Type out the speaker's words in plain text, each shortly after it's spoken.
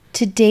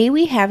Today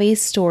we have a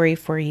story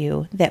for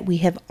you that we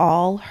have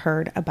all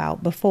heard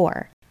about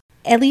before.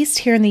 At least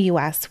here in the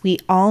U.S., we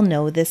all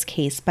know this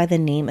case by the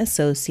name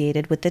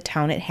associated with the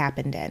town it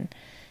happened in.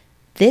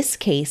 This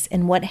case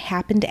and what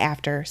happened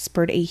after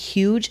spurred a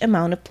huge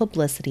amount of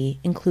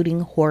publicity, including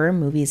horror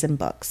movies and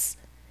books.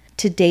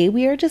 Today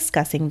we are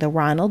discussing the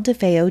Ronald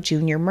DeFeo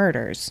Jr.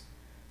 murders,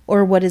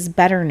 or what is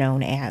better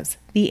known as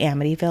the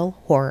Amityville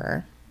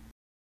Horror.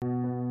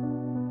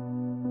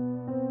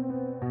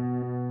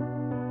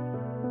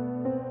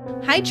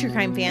 Hi, true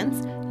crime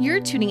fans.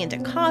 You're tuning into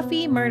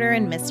Coffee, Murder,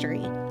 and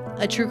Mystery,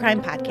 a true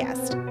crime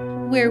podcast,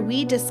 where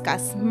we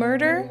discuss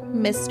murder,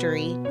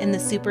 mystery, and the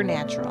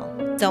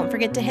supernatural. Don't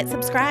forget to hit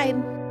subscribe.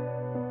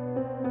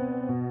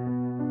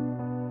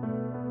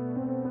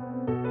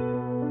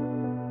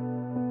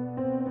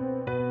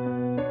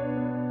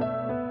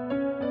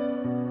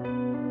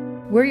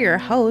 We're your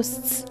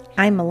hosts.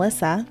 I'm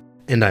Melissa.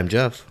 And I'm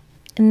Jeff.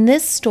 And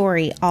this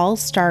story all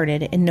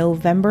started in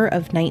November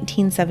of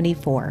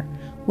 1974,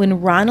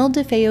 when Ronald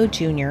DeFeo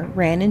Jr.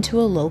 ran into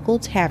a local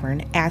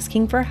tavern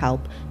asking for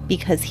help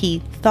because he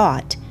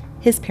thought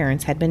his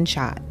parents had been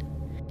shot.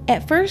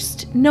 At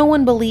first, no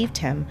one believed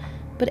him,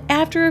 but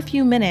after a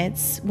few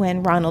minutes,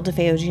 when Ronald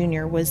DeFeo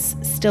Jr. was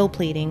still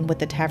pleading with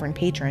the tavern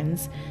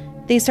patrons,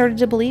 they started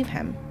to believe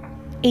him.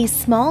 A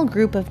small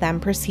group of them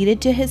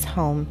proceeded to his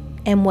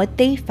home, and what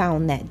they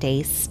found that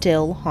day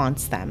still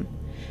haunts them.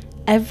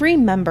 Every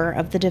member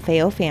of the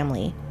DeFeo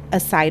family,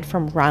 aside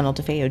from Ronald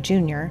DeFeo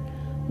Jr.,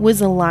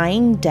 was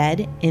lying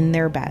dead in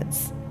their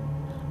beds.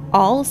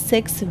 All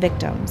 6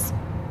 victims,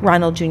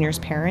 Ronald Jr.'s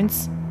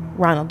parents,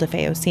 Ronald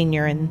DeFeo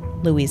Sr. and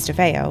Louise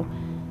DeFeo,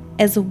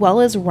 as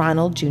well as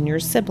Ronald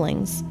Jr.'s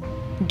siblings,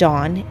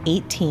 Dawn,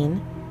 18,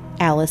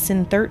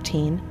 Allison,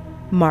 13,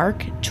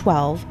 Mark,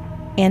 12,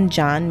 and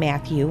John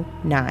Matthew,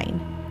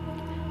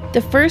 9.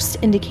 The first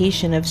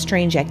indication of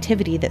strange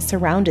activity that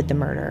surrounded the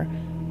murder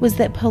was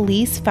that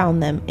police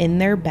found them in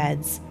their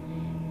beds,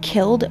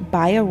 killed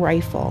by a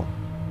rifle,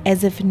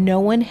 as if no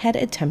one had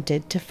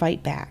attempted to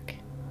fight back.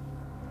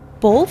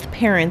 Both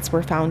parents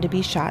were found to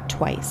be shot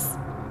twice,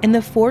 and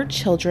the 4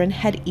 children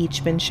had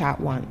each been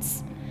shot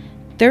once.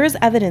 There is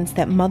evidence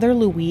that Mother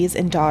Louise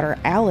and daughter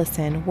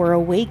Allison were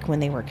awake when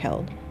they were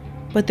killed,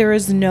 but there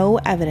is no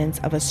evidence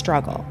of a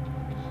struggle.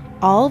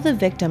 All the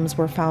victims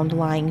were found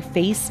lying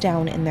face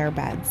down in their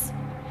beds.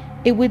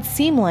 It would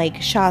seem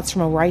like shots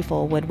from a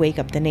rifle would wake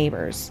up the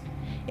neighbors.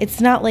 It's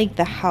not like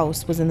the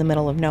house was in the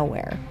middle of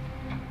nowhere.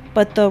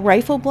 But the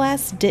rifle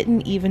blast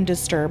didn't even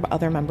disturb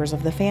other members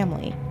of the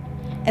family.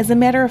 As a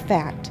matter of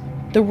fact,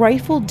 the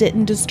rifle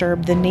didn't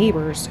disturb the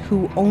neighbors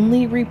who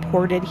only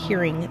reported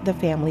hearing the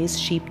family's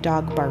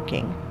sheepdog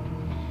barking.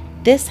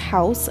 This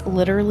house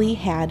literally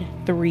had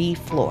 3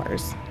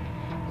 floors.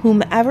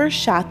 Whomever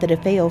shot the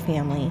DeFeo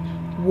family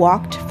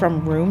walked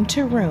from room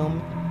to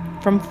room,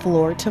 from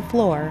floor to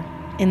floor,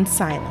 in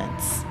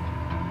silence.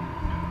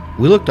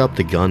 We looked up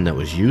the gun that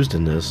was used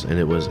in this, and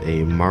it was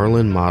a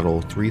Marlin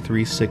Model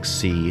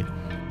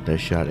 336C that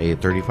shot a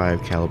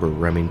 .35 caliber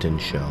Remington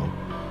shell.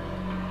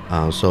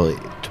 So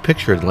to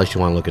picture it, unless you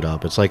want to look it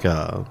up, it's like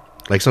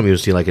something you would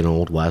see like in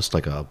Old West,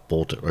 like a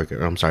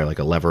like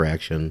a lever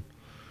action,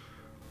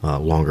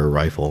 longer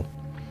rifle,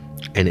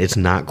 and it's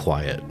not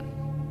quiet.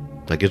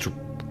 Like, it's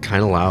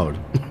kind of loud.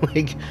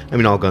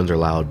 All guns are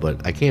loud,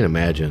 but I can't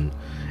imagine.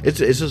 It's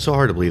just so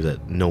hard to believe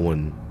that no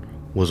one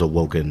was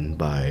awoken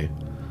by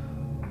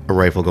a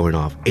rifle going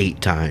off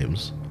 8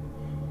 times.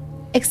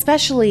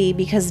 Especially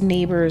because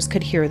neighbors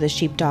could hear the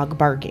sheepdog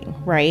barking,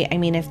 right?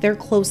 If they're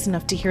close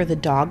enough to hear the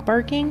dog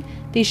barking,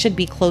 they should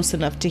be close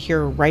enough to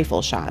hear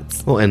rifle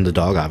shots. Well, and the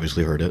dog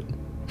obviously heard it.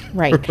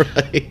 Right.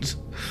 Right.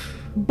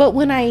 But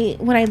when I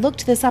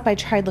looked this up, I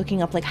tried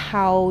looking up,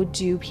 how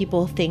do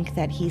people think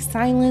that he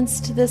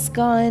silenced this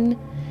gun?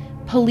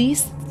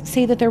 Police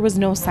say that there was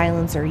no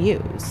silencer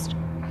used.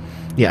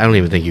 Yeah, I don't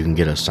even think you can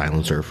get a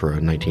silencer for a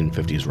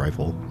 1950s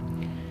rifle.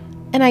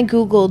 And I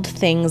Googled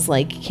things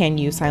like, can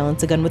you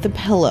silence a gun with a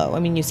pillow?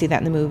 You see that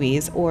in the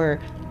movies, or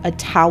a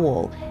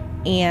towel.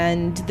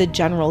 And the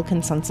general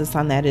consensus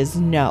on that is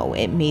no.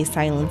 It may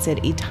silence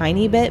it a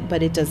tiny bit,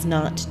 but it does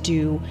not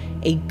do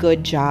a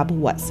good job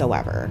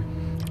whatsoever.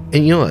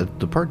 And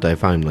the part that I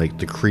find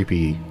the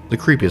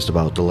creepiest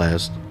about the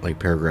last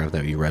paragraph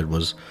that you read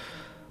was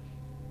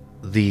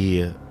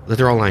that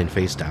they're all lying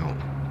face down.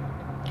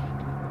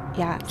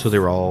 Yeah. So they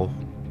were all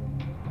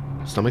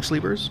stomach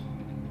sleepers?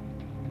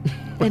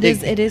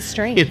 It is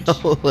strange.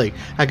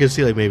 I could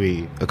see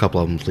maybe a couple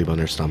of them sleep on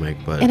their stomach,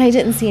 but... And I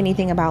didn't see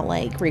anything about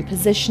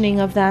repositioning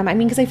of them.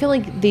 Because I feel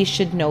like they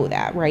should know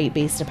that, right?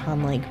 Based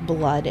upon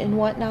blood and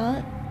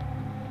whatnot.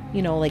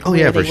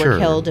 Where they were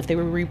killed, if they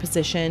were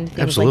repositioned, things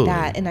Absolutely.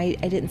 like that. And I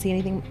didn't see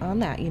anything on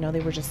that. They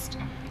were just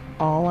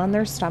all on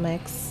their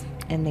stomachs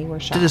and they were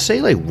shot. Did it say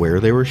where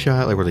they were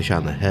shot? Were they shot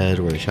in the head?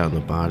 Were they shot in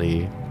the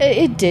body?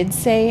 It did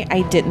say.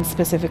 I didn't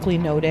specifically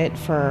note it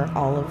for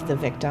all of the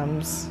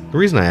victims. The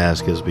reason I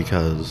ask is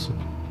because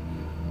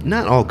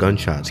not all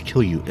gunshots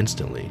kill you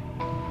instantly.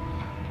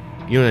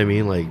 You know what I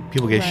mean?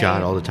 People get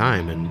shot all the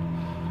time, and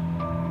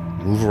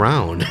move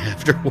around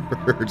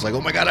afterwards. Like,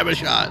 oh my God, I've been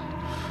shot.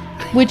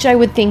 Which I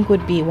would think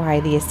would be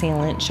why the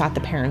assailant shot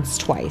the parents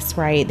twice,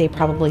 right? They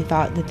probably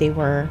thought that they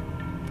were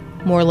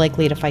more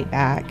likely to fight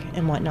back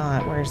and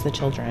whatnot, whereas the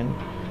children,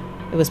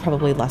 it was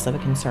probably less of a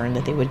concern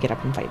that they would get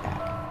up and fight back.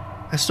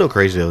 That's still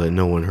crazy, though, that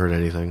no one heard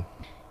anything.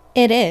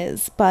 It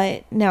is,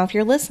 but now if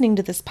you're listening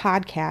to this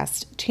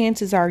podcast,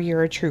 chances are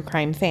you're a true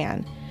crime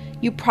fan.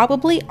 You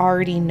probably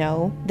already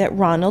know that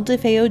Ronald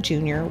DeFeo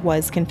Jr.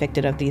 was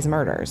convicted of these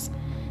murders,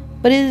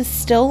 but it is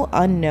still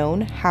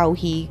unknown how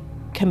he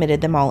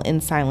committed them all in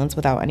silence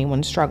without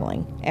anyone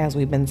struggling, as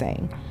we've been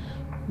saying.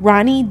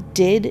 Ronnie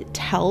did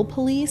tell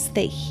police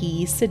that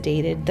he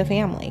sedated the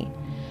family,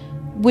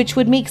 which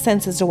would make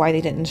sense as to why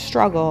they didn't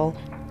struggle,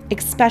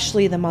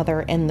 especially the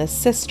mother and the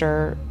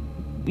sister,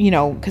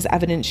 because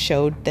evidence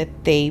showed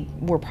that they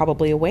were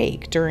probably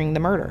awake during the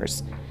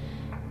murders.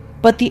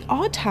 But the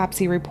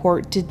autopsy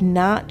report did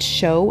not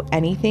show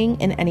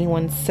anything in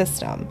anyone's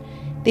system.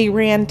 They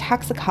ran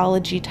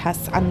toxicology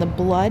tests on the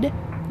blood,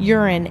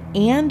 urine,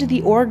 and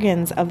the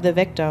organs of the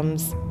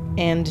victims,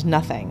 and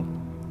nothing.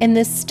 And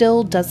this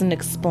still doesn't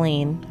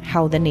explain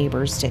how the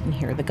neighbors didn't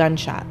hear the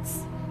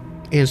gunshots.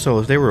 And so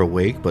if they were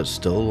awake but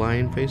still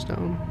lying face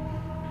down?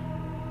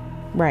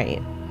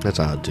 Right. That's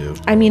odd, too.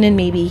 I mean, and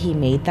maybe he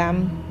made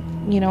them,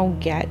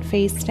 get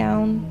face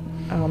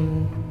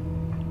down.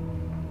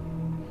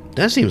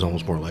 That seems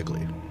almost more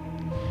likely.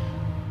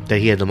 That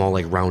he had them all,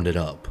 rounded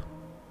up.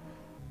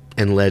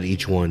 And led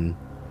each one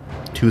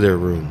to their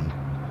room.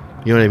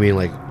 You know what I mean?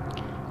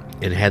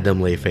 And had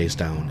them lay face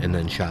down and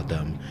then shot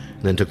them.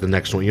 And then took the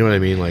next one. You know what I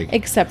mean?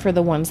 Except for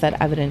the ones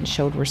that evidence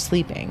showed were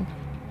sleeping.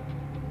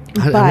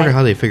 I wonder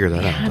how they figured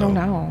that out. I don't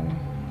know.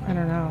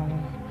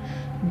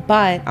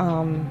 But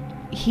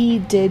he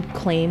did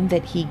claim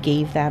that he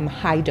gave them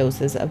high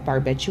doses of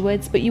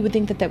barbiturates, but you would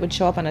think that would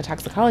show up on a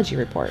toxicology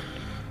report.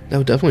 That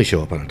would definitely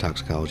show up on a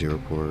toxicology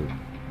report.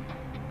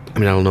 I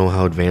mean, I don't know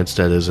how advanced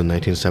that is in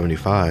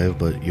 1975,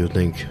 but you would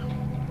think,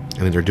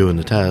 they're doing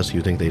the test,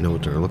 you think they know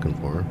what they're looking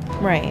for.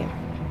 Right.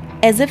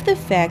 As if the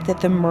fact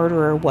that the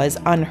murderer was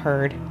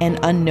unheard and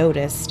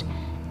unnoticed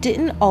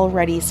didn't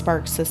already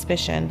spark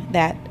suspicion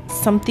that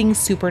something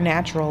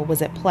supernatural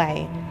was at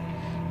play.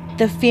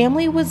 The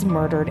family was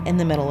murdered in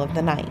the middle of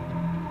the night.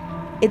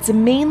 It's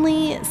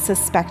mainly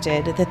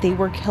suspected that they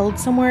were killed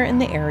somewhere in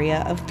the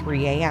area of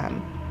 3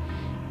 a.m.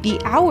 The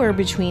hour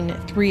between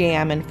 3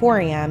 a.m. and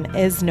 4 a.m.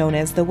 is known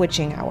as the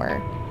witching hour.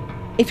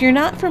 If you're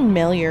not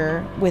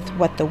familiar with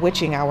what the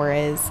witching hour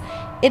is,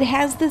 it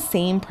has the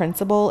same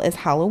principle as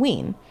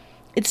Halloween.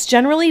 It's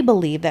generally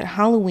believed that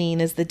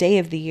Halloween is the day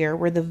of the year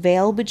where the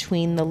veil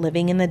between the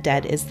living and the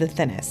dead is the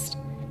thinnest.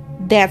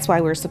 That's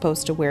why we're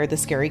supposed to wear the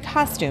scary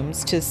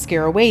costumes to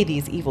scare away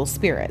these evil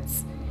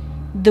spirits.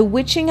 The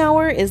witching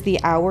hour is the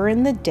hour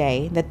in the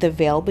day that the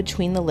veil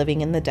between the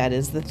living and the dead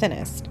is the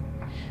thinnest.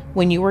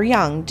 When you were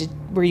young,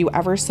 were you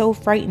ever so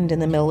frightened in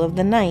the middle of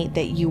the night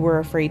that you were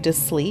afraid to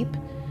sleep?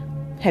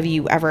 Have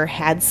you ever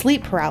had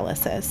sleep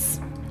paralysis?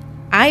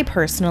 I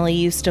personally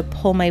used to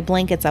pull my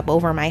blankets up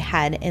over my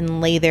head and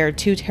lay there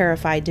too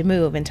terrified to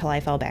move until I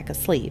fell back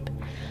asleep.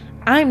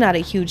 I'm not a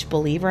huge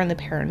believer in the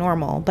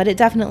paranormal, but it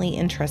definitely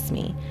interests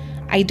me.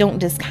 I don't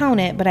discount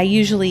it, but I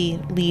usually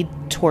lead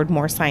toward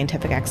more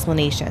scientific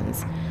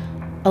explanations.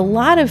 A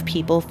lot of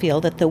people feel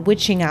that the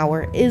witching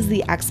hour is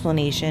the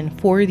explanation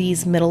for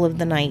these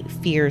middle-of-the-night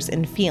fears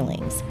and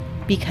feelings,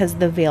 because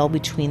the veil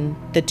between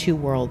the two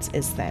worlds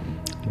is thin.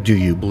 Do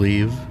you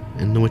believe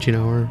in the witching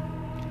hour?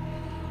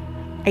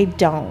 I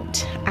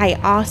don't. I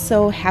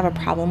also have a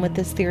problem with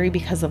this theory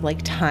because of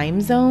time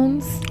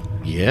zones.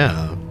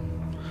 Yeah.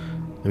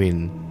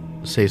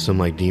 Say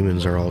some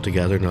demons are all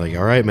together and they're like,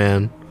 all right,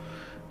 man,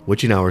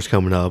 witching hour's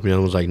coming up. And the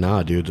other one's like,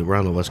 nah, dude, we're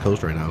on the West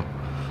Coast right now.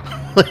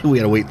 We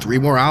gotta wait 3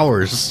 more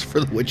hours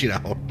for the witching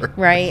hour.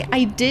 Right.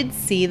 I did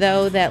see,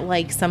 though,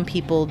 that some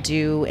people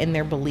do in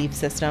their belief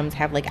systems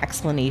have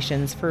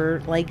explanations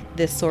for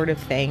this sort of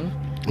thing.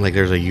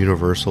 There's a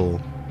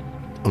universal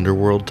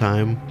underworld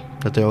time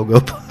that they all go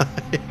by.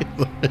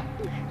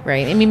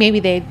 Right. Maybe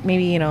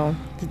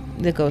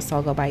the ghosts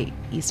all go by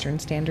Eastern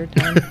Standard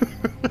Time.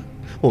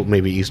 Well,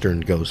 maybe Eastern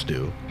ghosts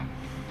do.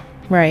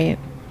 Right.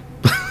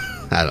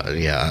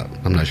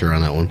 I'm not sure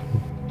on that one.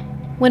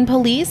 When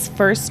police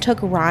first took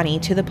Ronnie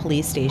to the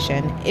police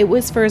station, it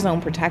was for his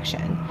own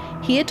protection.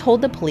 He had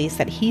told the police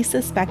that he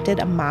suspected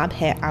a mob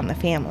hit on the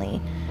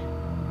family.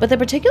 But the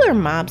particular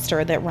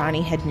mobster that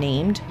Ronnie had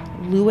named,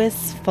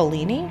 Louis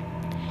Follini,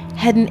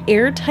 had an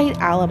airtight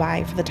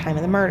alibi for the time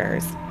of the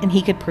murders, and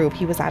he could prove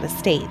he was out of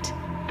state.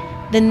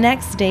 The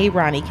next day,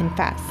 Ronnie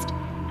confessed.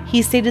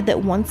 He stated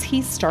that once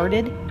he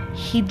started,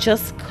 he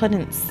just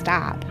couldn't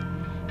stop.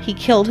 He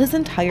killed his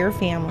entire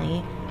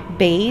family,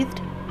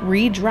 bathed,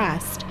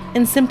 redressed,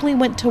 and simply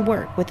went to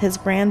work with his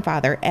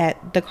grandfather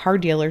at the car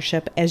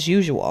dealership as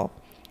usual.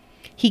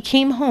 He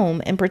came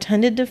home and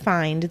pretended to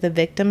find the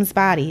victims'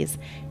 bodies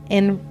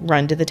and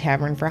run to the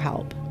tavern for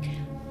help.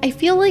 I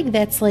feel like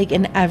that's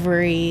in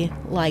every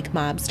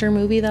mobster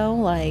movie,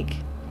 though.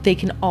 They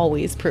can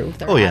always prove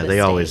they're out of they state.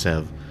 always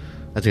have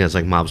I think that's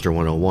like Mobster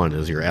 101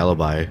 is your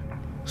alibi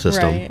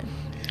system. Right.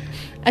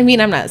 I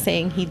mean, I'm not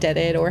saying he did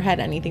it or had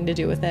anything to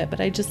do with it, but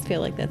I just feel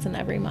like that's in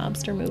every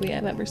mobster movie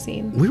I've ever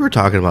seen. We were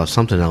talking about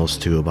something else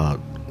too, about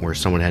where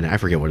someone had, I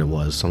forget what it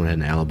was, someone had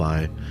an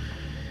alibi,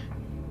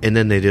 and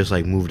then they just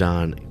like moved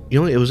on.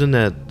 You know, it was in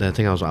that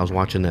thing I was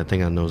watching that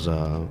thing on those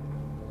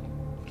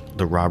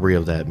the robbery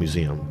of that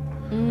museum,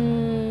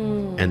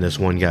 and this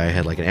one guy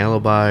had like an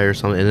alibi or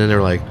something, and then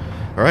they're like,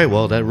 all right,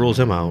 well, that rules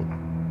him out.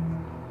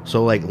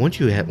 So like once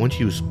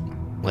you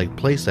like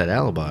place that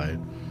alibi,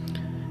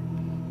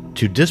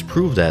 to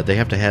disprove that, they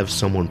have to have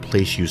someone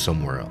place you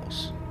somewhere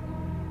else.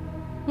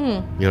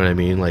 You know what I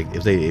mean? Like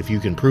if you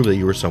can prove that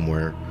you were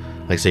somewhere,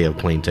 like say a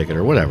plane ticket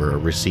or whatever, a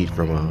receipt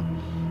from a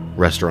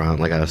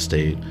restaurant like out of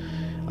state,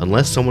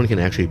 unless someone can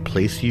actually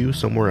place you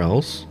somewhere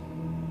else,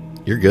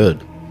 you're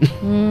good.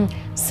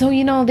 So,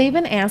 you know, they've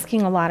been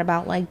asking a lot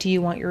about, like, do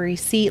you want your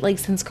receipt? Like,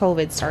 since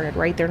COVID started,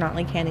 right? They're not,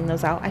 like, handing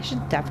those out. I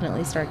should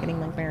definitely start getting,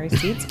 like, my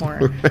receipts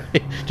more.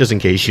 Right. Just in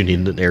case you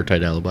need an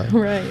airtight alibi.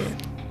 Right.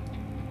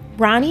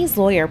 Ronnie's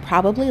lawyer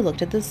probably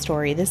looked at the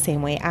story the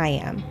same way I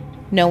am.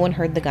 No one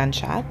heard the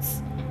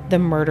gunshots. The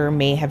murder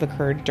may have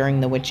occurred during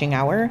the witching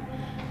hour.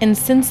 And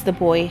since the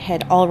boy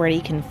had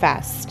already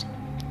confessed,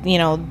 you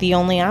know, the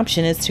only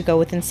option is to go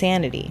with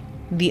insanity.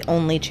 The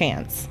only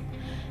chance.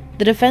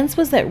 The defense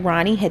was that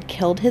Ronnie had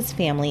killed his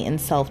family in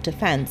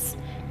self-defense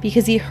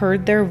because he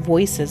heard their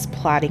voices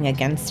plotting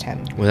against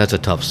him. Well, that's a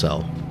tough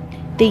sell.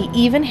 They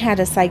even had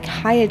a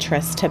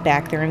psychiatrist to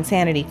back their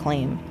insanity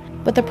claim.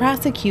 But the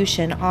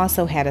prosecution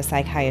also had a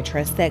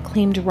psychiatrist that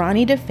claimed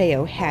Ronnie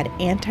DeFeo had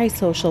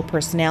antisocial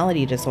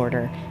personality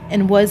disorder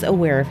and was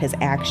aware of his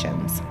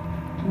actions.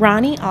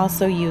 Ronnie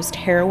also used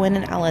heroin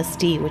and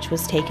LSD, which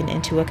was taken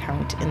into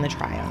account in the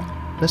trial.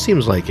 That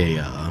seems like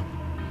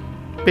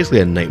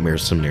basically a nightmare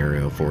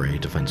scenario for a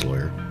defense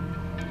lawyer.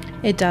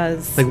 It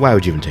does. Like, why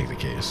would you even take the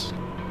case?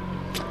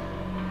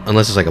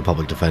 Unless it's like a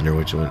public defender,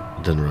 which it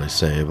didn't really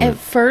say. But at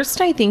first,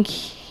 I think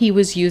he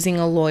was using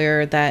a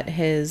lawyer that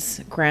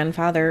his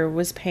grandfather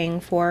was paying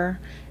for,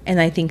 and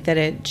I think that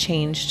it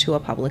changed to a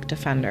public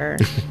defender.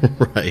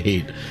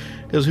 Right.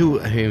 Because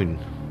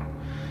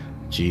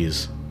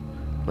geez.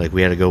 Like,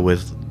 we had to go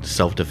with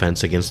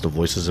self-defense against the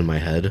voices in my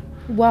head?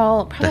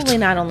 Well, probably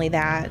not only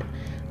that.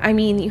 I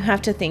mean, you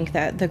have to think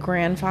that the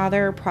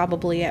grandfather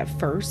probably at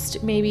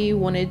first maybe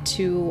wanted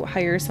to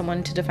hire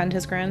someone to defend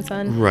his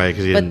grandson. Right,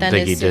 because he didn't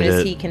think he did it. But then as soon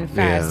as he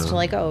confessed,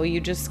 like, oh, you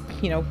just,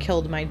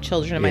 killed my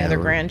children and my other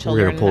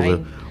grandchildren.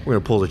 We're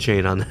gonna pull the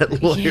chain on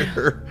that lawyer.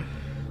 Yeah.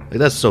 Like,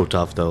 that's so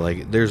tough, though.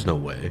 Like, there's no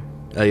way.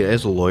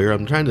 As a lawyer,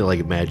 I'm trying to, like,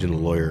 imagine the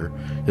lawyer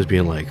as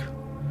being like,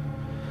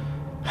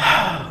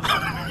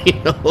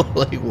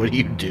 like, what do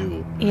you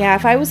do? Yeah,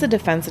 if I was a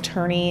defense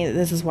attorney,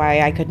 this is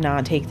why I could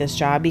not take this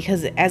job,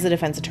 because as a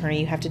defense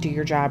attorney, you have to do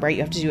your job, right?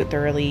 You have to do it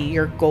thoroughly.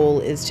 Your goal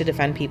is to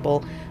defend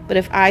people. But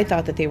if I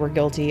thought that they were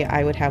guilty,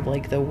 I would have,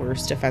 like, the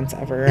worst defense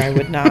ever. I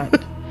would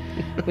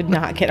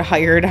not get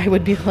hired. I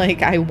would be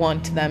like, I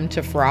want them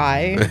to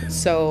fry.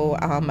 So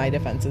my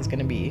defense is going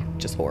to be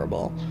just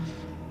horrible.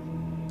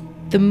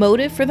 The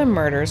motive for the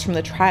murders from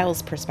the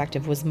trial's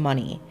perspective was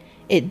money.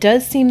 It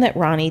does seem that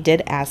Ronnie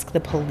did ask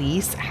the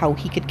police how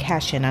he could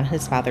cash in on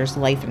his father's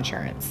life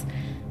insurance,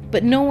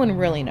 but no one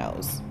really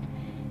knows.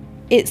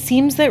 It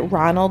seems that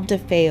Ronald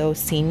DeFeo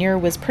Sr.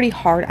 was pretty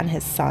hard on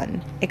his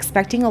son,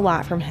 expecting a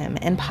lot from him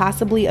and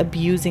possibly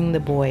abusing the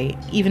boy,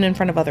 even in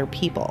front of other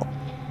people.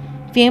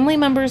 Family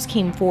members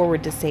came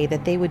forward to say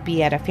that they would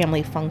be at a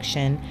family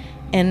function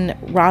and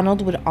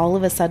Ronald would all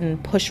of a sudden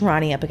push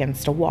Ronnie up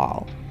against a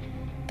wall.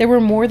 There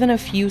were more than a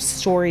few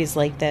stories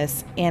like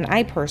this, and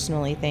I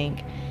personally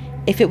think,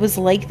 if it was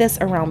like this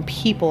around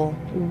people,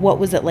 what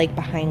was it like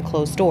behind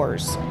closed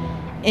doors?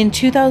 In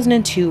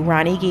 2002,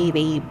 Ronnie gave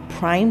a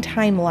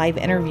primetime live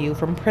interview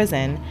from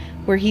prison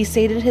where he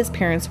stated his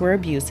parents were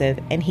abusive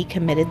and he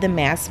committed the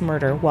mass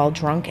murder while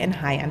drunk and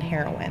high on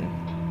heroin.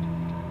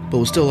 But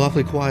was still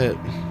awfully quiet,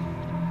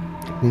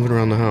 moving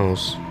around the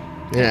house.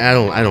 Yeah,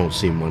 I don't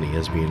see money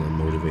as being a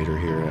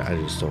motivator here.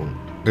 I just don't.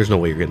 There's no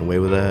way you're getting away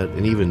with that.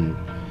 And even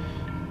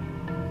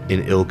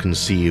an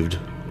ill-conceived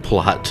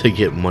plot to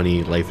get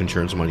money, life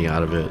insurance money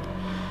out of it,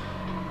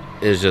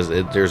 it's just,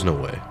 there's no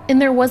way.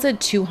 And there was a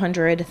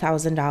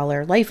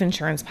 $200,000 life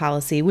insurance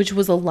policy, which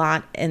was a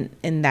lot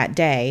in that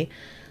day.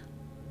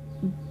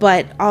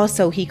 But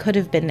also he could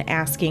have been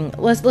asking,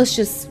 let's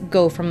just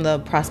go from the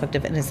prospect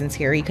of innocence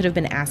here. He could have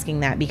been asking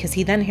that because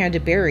he then had to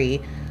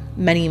bury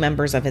many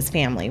members of his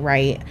family,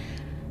 right?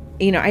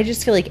 I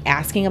just feel like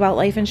asking about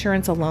life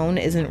insurance alone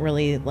isn't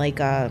really like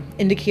a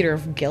indicator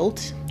of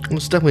guilt. Well,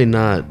 it's definitely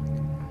not.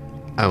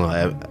 I don't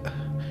know.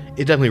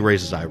 It definitely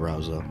raises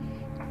eyebrows, though.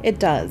 It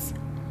does.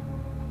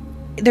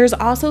 There's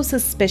also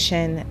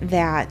suspicion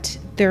that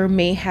there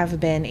may have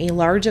been a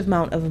large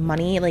amount of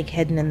money, like,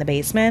 hidden in the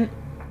basement.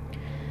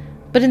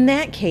 But in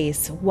that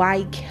case,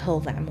 why kill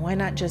them? Why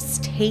not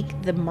just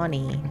take the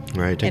money?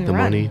 Right, take the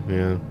money,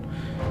 yeah.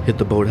 Hit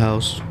the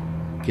boathouse.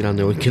 Get on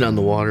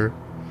the water.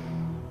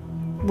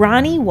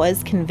 Ronnie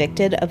was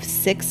convicted of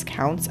 6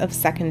 counts of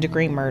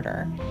second-degree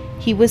murder.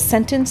 He was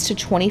sentenced to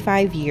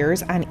 25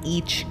 years on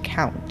each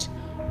count.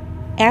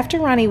 After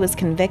Ronnie was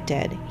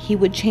convicted, he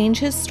would change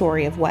his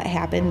story of what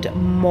happened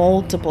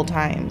multiple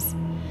times.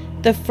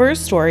 The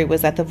first story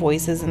was that the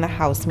voices in the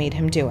house made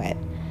him do it.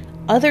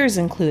 Others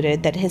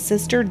included that his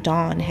sister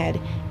Dawn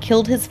had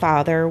killed his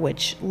father,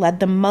 which led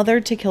the mother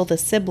to kill the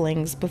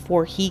siblings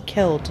before he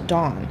killed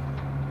Dawn.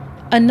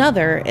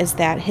 Another is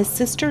that his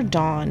sister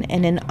Dawn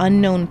and an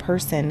unknown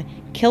person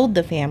killed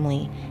the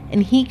family,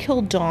 and he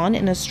killed Dawn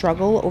in a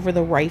struggle over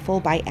the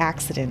rifle by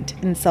accident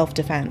in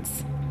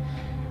self-defense.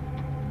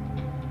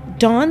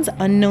 Dawn's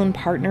unknown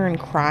partner in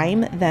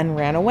crime then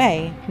ran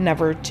away,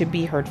 never to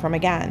be heard from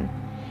again.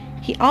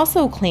 He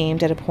also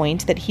claimed at a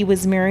point that he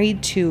was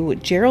married to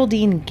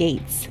Geraldine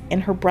Gates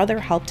and her brother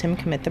helped him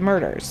commit the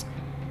murders.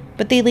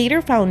 But they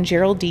later found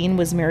Geraldine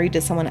was married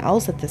to someone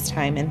else at this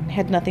time and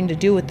had nothing to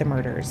do with the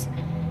murders.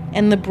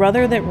 And the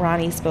brother that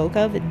Ronnie spoke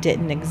of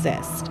didn't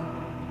exist.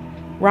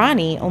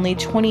 Ronnie, only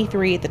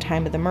 23 at the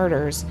time of the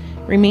murders,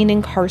 remained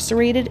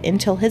incarcerated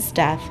until his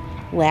death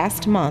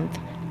last month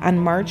on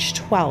March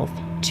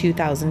 12th,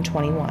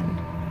 2021.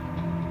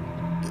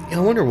 I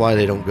wonder why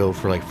they don't go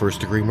for like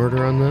first-degree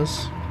murder on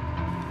this.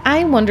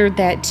 I wondered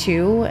that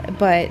too,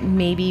 but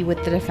maybe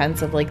with the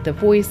defense of like the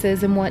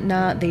voices and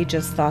whatnot, they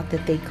just thought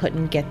that they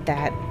couldn't get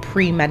that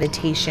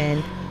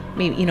premeditation,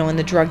 maybe, you know, and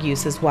the drug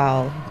use as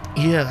well.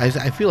 Yeah,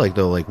 I feel like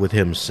though, like with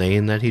him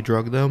saying that he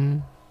drugged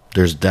them,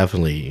 there's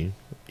definitely,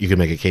 you can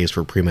make a case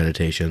for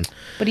premeditation.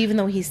 But even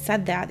though he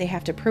said that, they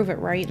have to prove it,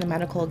 right? The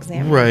medical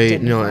examiner Right,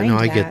 didn't find no,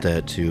 I that. get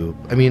that too.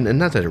 I mean, and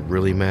not that it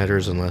really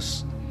matters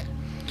unless,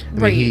 I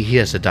Right. mean, he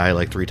has to die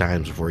like 3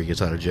 times before he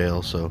gets out of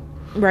jail, so.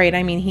 Right,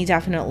 I mean, he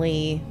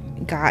definitely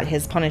got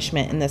his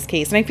punishment in this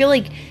case. And I feel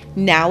like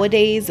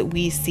nowadays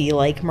we see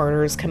like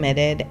murders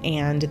committed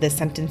and the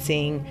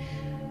sentencing,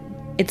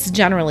 it's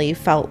generally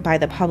felt by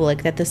the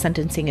public that the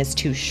sentencing is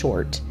too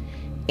short.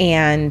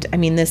 And I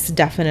mean, this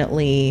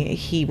definitely,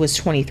 he was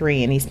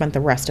 23 and he spent the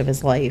rest of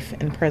his life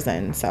in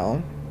prison,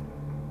 so.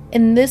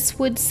 And this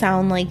would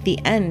sound like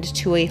the end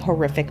to a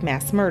horrific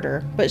mass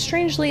murder, but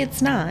strangely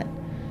it's not.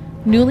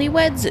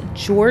 Newlyweds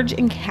George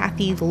and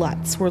Kathy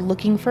Lutz were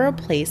looking for a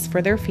place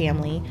for their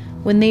family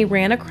when they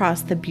ran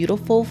across the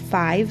beautiful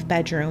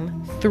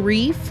 5-bedroom,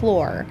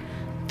 3-floor,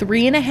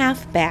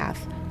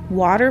 3.5-bath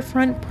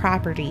waterfront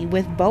property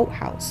with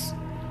boathouse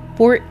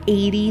for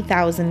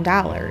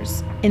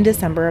 $80,000 in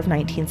December of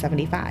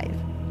 1975.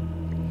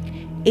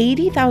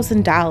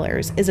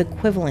 $80,000 is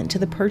equivalent to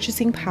the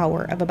purchasing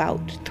power of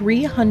about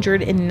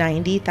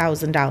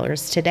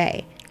 $390,000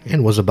 today.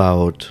 And was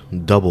about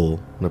double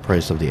the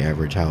price of the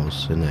average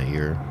house in that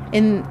year.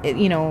 And,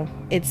 you know,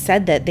 it's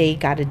said that they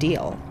got a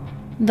deal.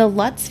 The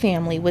Lutz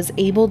family was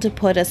able to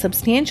put a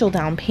substantial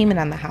down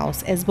payment on the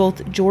house as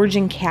both George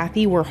and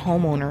Kathy were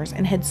homeowners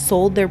and had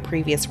sold their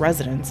previous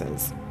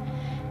residences.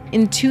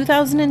 In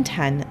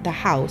 2010, the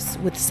house,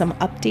 with some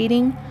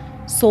updating,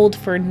 sold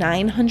for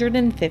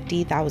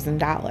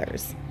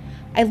 $950,000.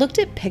 I looked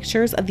at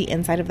pictures of the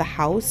inside of the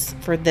house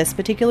for this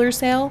particular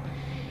sale,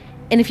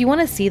 and if you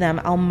want to see them,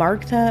 I'll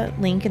mark the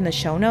link in the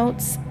show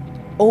notes.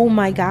 Oh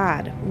my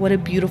God, what a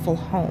beautiful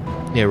home.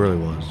 Yeah, it really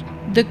was.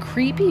 The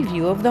creepy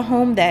view of the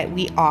home that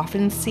we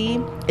often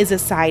see is a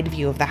side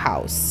view of the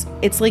house.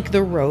 It's like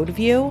the road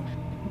view,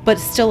 but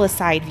still a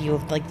side view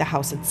of like the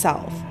house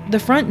itself. The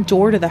front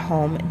door to the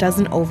home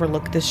doesn't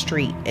overlook the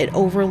street. It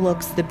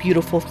overlooks the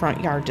beautiful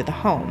front yard to the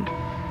home.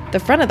 The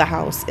front of the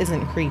house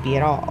isn't creepy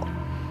at all.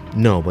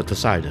 No, but the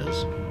side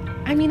is.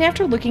 I mean,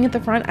 after looking at the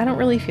front, I don't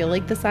really feel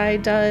like the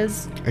side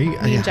does. Are you,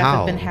 Me and Jeff how?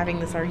 have been having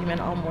this argument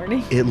all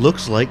morning. It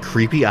looks like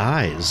creepy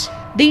eyes.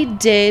 They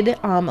did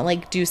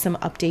like do some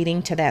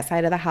updating to that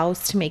side of the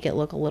house to make it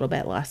look a little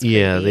bit less creepy.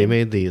 Yeah, they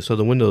made so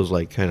the windows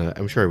like kind of,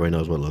 I'm sure everybody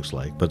knows what it looks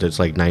like, but it's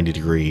like 90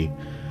 degree,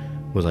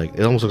 with like,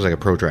 it almost looks like a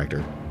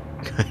protractor,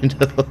 kind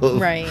of.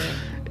 Right.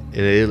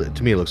 And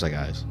to me, it looks like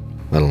eyes.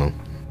 I don't know.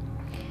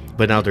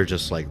 But now they're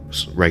just like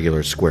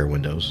regular square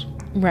windows.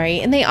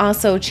 Right. And they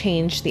also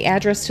changed the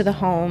address to the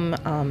home,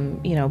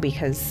 you know,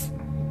 because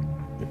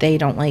they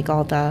don't like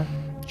all the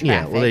traffic.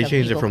 Yeah, well, they of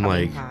changed it people from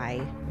coming like by.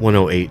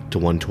 108 to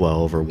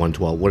 112 or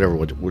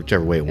 112,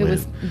 whichever way it went. It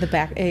was the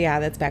back. Yeah,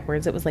 that's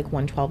backwards. It was like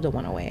 112 to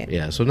 108.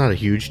 Yeah, so not a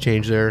huge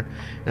change there.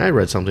 And I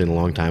read something a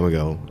long time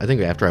ago. I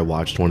think after I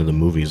watched one of the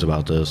movies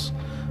about this,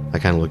 I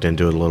kind of looked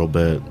into it a little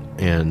bit.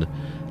 And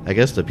I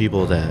guess the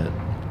people that,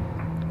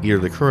 either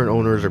the current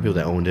owners or people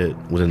that owned it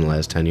within the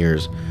last 10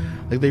 years,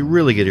 like they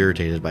really get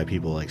irritated by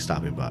people like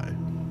stopping by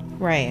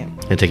Right.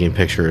 and taking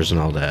pictures and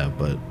all that.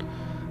 But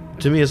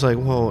to me, it's like,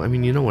 well, I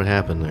mean, you know what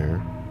happened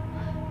there.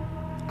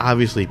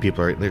 Obviously,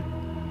 people are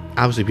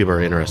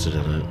interested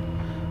in it.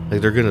 Like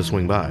they're gonna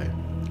swing by.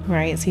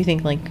 Right. So you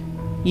think like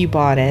you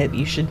bought it,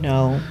 you should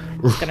know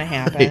what's gonna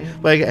happen.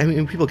 Like, I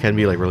mean, people can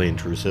be like really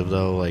intrusive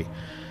though. Like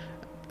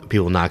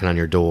people knocking on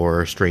your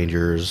door,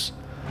 strangers.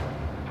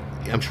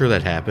 I'm sure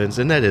that happens,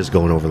 and that is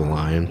going over the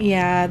line.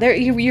 Yeah,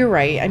 you're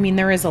right. I mean,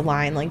 there is a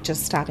line, like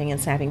just stopping and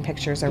snapping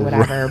pictures or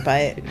whatever,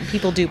 but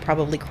people do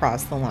probably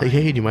cross the line. Like,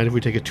 hey, do you mind if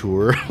we take a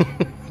tour?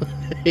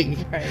 Like,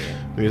 right.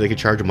 Maybe they could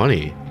charge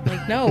money.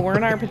 Like, no, we're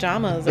in our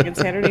pajamas. Like, it's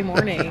Saturday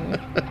morning.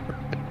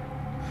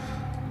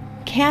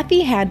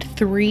 Kathy had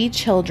 3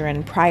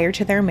 children prior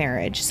to their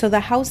marriage, so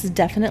the house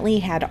definitely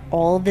had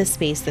all the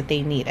space that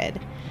they needed.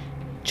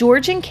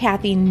 George and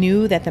Kathy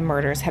knew that the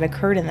murders had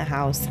occurred in the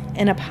house,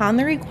 and upon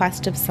the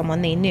request of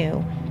someone they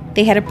knew,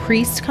 they had a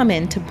priest come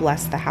in to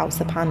bless the house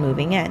upon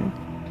moving in.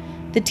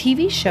 The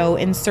TV show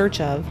In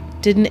Search Of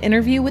did an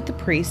interview with the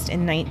priest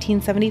in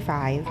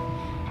 1975,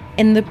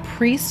 and the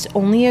priest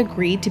only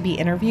agreed to be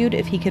interviewed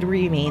if he could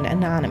remain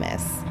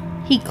anonymous.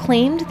 He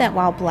claimed that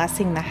while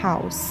blessing the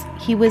house,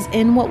 he was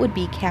in what would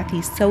be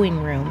Kathy's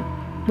sewing room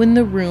when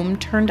the room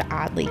turned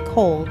oddly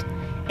cold,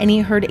 and he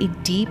heard a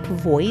deep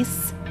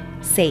voice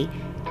say,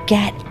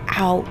 "Get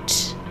out."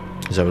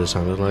 Is that what it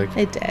sounded like?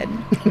 It did.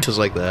 Just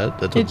like that?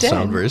 That doesn't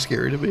sound very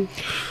scary to me.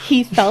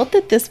 He felt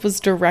that this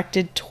was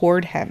directed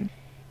toward him.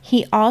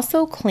 He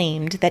also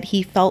claimed that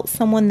he felt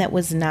someone that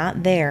was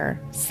not there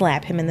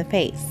slap him in the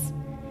face.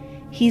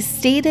 He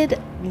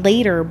stated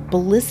later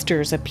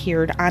blisters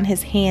appeared on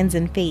his hands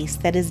and face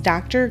that his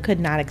doctor could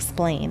not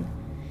explain.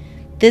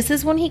 This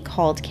is when he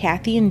called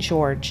Kathy and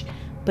George,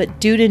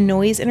 but due to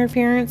noise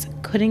interference,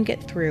 couldn't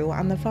get through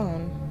on the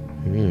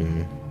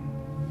phone.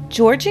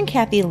 George and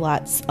Kathy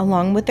Lutz,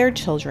 along with their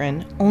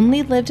children,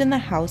 only lived in the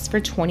house for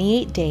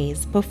 28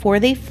 days before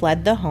they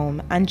fled the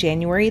home on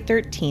January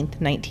 13,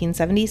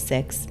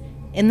 1976,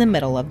 in the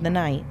middle of the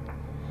night.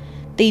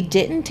 They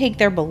didn't take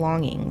their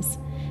belongings.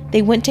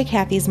 They went to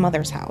Kathy's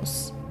mother's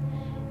house.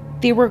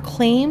 There were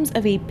claims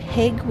of a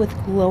pig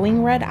with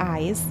glowing red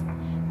eyes,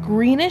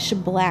 greenish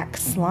black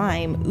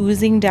slime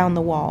oozing down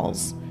the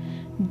walls,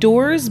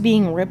 doors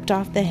being ripped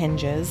off the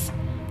hinges,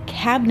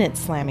 cabinets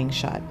slamming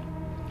shut.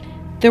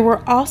 There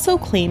were also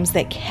claims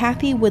that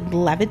Kathy would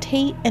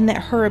levitate and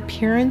that her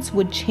appearance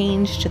would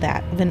change to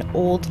that of an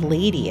old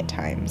lady at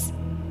times.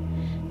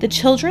 The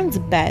children's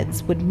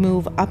beds would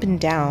move up and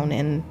down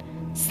and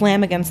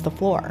slam against the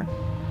floor.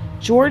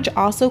 George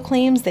also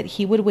claims that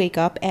he would wake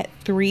up at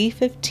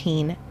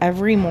 3:15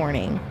 every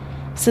morning,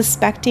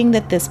 suspecting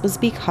that this was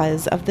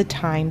because of the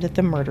time that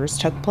the murders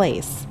took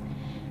place.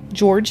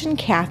 George and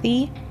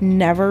Kathy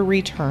never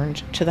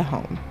returned to the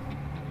home.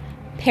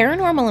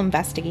 Paranormal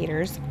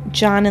investigators,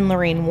 John and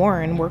Lorraine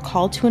Warren, were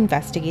called to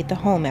investigate the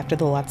home after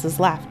the Lutzes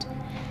left.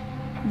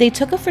 They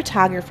took a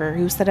photographer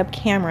who set up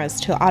cameras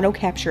to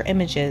auto-capture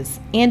images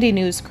and a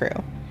news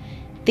crew.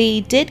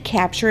 They did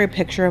capture a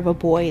picture of a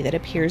boy that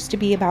appears to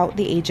be about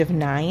the age of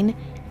 9,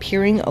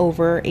 peering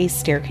over a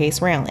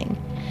staircase railing.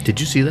 Did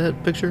you see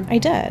that picture? I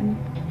did.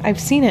 I've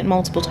seen it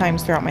multiple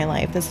times throughout my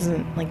life. This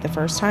isn't like the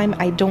first time.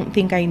 I don't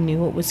think I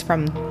knew it was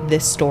from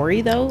this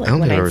story, though, like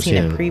when I'd seen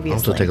it previously.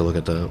 I'll have to take a look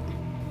at that.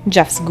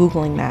 Jeff's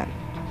Googling that,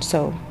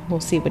 so we'll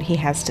see what he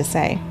has to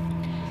say.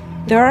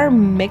 There are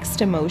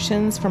mixed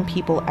emotions from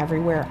people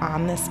everywhere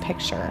on this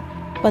picture,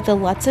 but the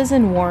Lutzes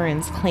and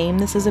Warrens claim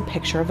this is a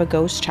picture of a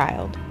ghost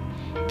child.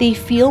 They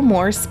feel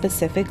more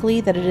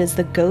specifically that it is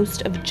the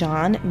ghost of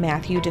John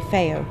Matthew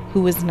DeFeo,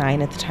 who was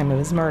 9 at the time of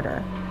his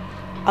murder.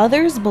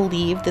 Others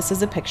believe this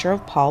is a picture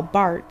of Paul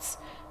Bartz,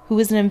 who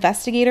was an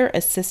investigator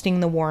assisting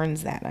the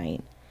Warrens that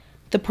night.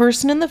 The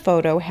person in the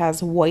photo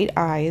has white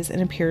eyes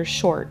and appears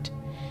short,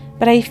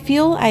 but I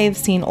feel I have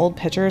seen old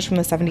pictures from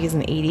the 70s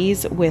and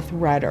 80s with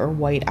red or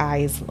white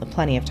eyes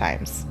plenty of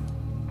times.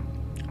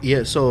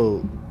 Yeah,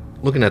 so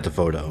looking at the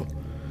photo,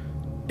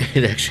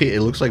 it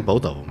looks like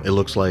both of them. It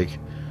looks like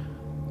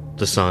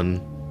the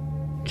son,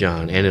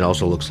 John, and it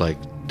also looks like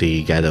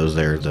the guy that was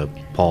there, the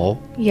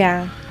Paul.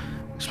 Yeah.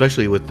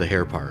 Especially with the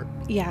hair part.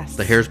 Yes.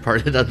 The hair's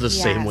parted out the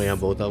same way on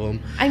both of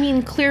them. I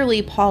mean,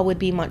 clearly Paul would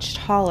be much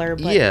taller,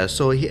 but... Yeah,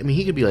 so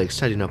he could be like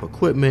setting up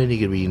equipment, he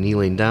could be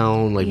kneeling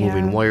down, like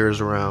moving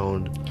wires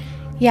around.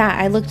 Yeah,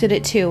 I looked at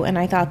it too, and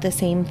I thought the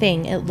same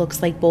thing. It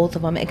looks like both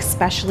of them,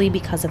 especially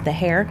because of the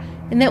hair.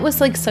 And that was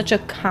like such a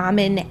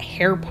common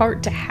hair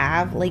part to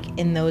have, like,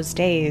 in those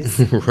days.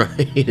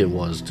 Right, it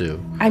was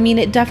too. I mean,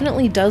 it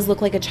definitely does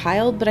look like a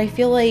child, but I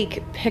feel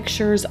like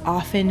pictures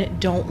often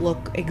don't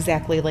look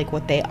exactly like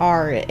what they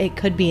are. It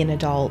could be an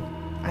adult.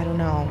 I don't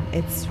know.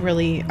 It's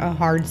really a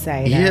hard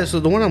say. Yeah,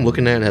 so the one I'm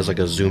looking at has like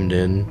a zoomed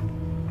in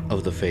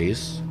of the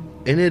face,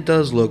 and it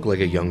does look like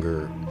a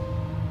younger...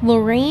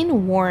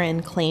 Lorraine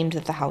Warren claimed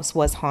that the house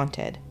was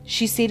haunted.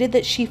 She stated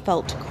that she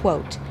felt,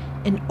 quote,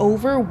 an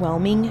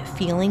overwhelming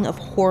feeling of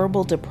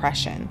horrible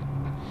depression.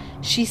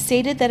 She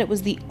stated that it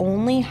was the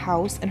only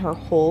house in her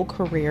whole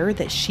career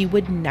that she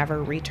would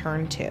never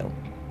return to.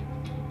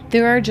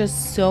 There are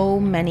just so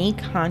many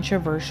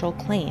controversial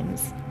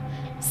claims.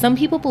 Some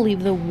people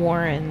believe the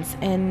Warrens,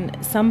 and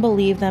some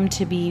believe them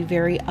to be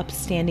very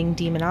upstanding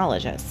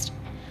demonologists.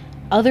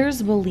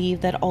 Others believe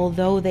that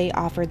although they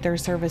offered their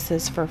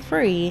services for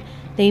free,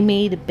 they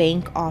made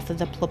bank off of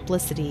the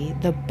publicity,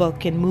 the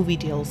book and movie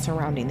deals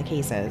surrounding the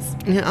cases.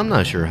 Yeah, I'm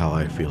not sure how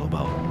I feel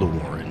about the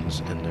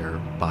Warrens and their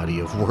body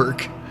of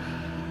work.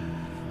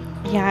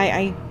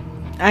 Yeah,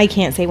 I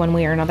can't say one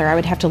way or another. I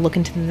would have to look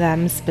into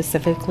them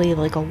specifically,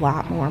 like, a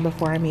lot more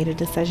before I made a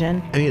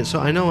decision. I mean, so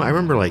I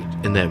remember, like,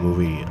 in that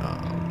movie,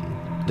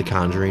 The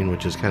Conjuring,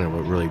 which is kind of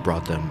what really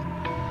brought them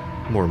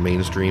more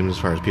mainstream as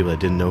far as people that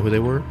didn't know who they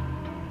were.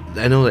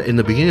 I know that in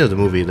the beginning of the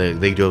movie,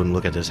 they go and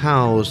look at this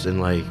house, and,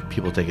 like,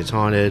 people think it's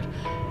haunted,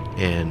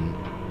 and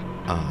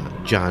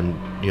John,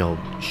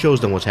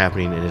 shows them what's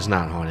happening, and it's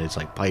not haunted. It's,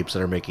 like, pipes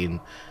that are making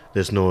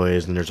this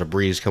noise, and there's a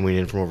breeze coming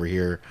in from over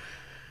here.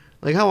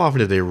 Like, how often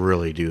did they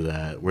really do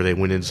that? Where they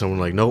went in someone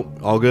like, nope,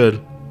 all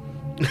good.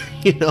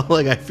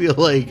 Like, I feel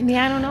like...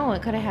 Yeah, I don't know.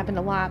 It could have happened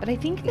a lot. But I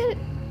think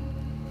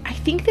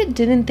that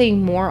didn't they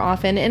more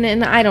often...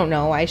 And I don't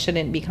know. I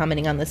shouldn't be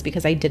commenting on this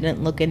because I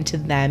didn't look into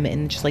them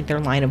and just, like, their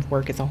line of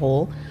work as a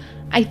whole.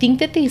 I think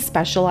that they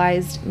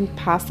specialized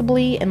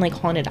possibly in, like,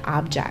 haunted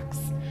objects.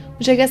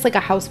 Which I guess, like,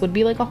 a house would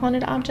be, like, a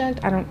haunted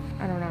object. I don't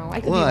know.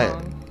 I could be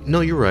wrong.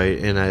 No, you're right.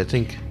 And I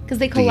think... Because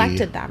they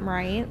collected them,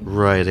 right?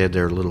 Right. They had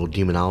their little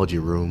demonology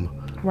room.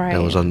 Right.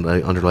 That was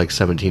under like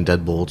 17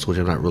 deadbolts, which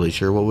I'm not really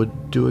sure what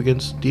would do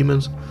against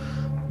demons.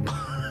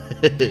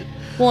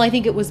 Well, I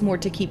think it was more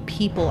to keep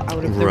people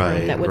out of the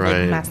room that would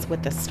like mess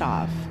with the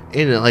stuff.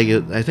 And like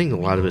I think a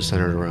lot of it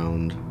centered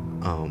around,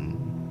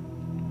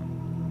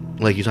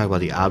 like you talk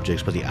about the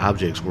objects, but the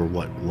objects were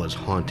what was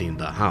haunting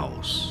the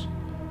house.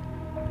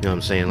 You know what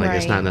I'm saying? Like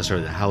It's not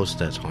necessarily the house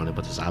that's haunted,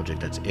 but this object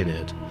that's in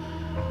it.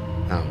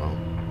 I don't know.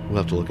 We'll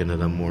have to look into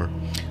them more.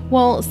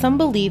 Well, some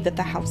believe that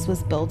the house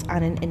was built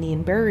on an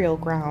Indian burial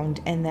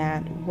ground and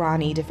that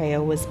Ronnie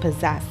DeFeo was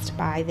possessed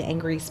by the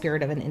angry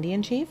spirit of an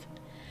Indian chief.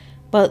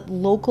 But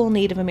local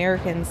Native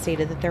Americans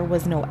stated that there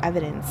was no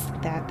evidence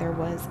that there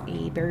was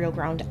a burial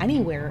ground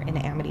anywhere in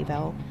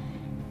Amityville.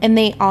 And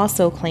they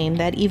also claim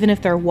that even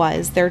if there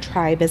was, their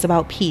tribe is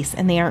about peace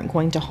and they aren't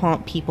going to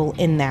haunt people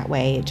in that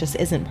way. It just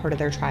isn't part of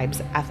their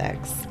tribe's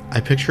ethics. I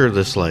picture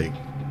this like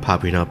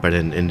popping up at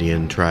an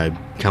Indian tribe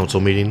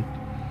council meeting.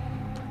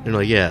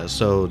 Yeah,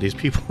 so these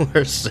people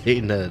are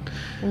saying that,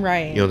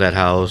 that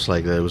house,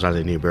 like, that was on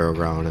the Indian burial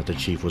ground, that the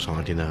chief was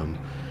haunting them.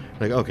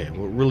 Like, okay,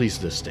 well, release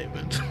this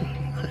statement.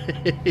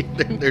 they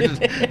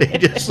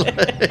just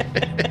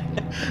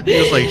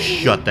like,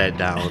 shut that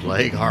down,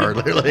 like, hard.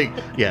 They're like,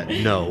 yeah,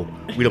 no,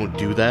 we don't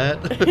do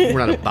that.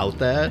 We're not about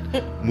that.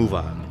 Move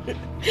on.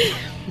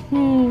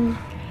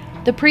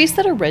 The priest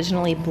that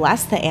originally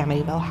blessed the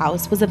Amityville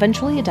house was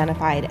eventually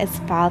identified as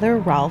Father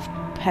Ralph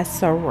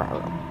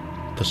Pesaro.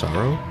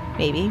 Pesaro?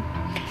 Maybe.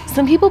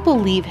 Some people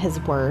believe his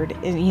word.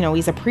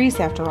 He's a priest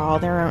after all.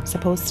 They aren't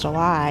supposed to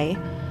lie.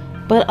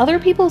 But other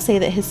people say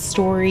that his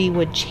story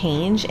would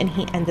change and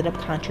he ended up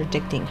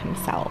contradicting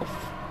himself.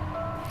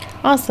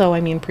 Also,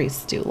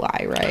 priests do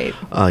lie, right?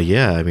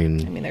 Yeah, I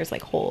mean, there's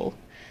like whole,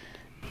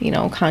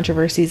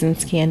 controversies and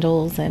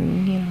scandals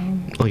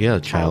and, Oh, yeah,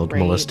 child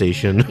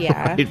molestation.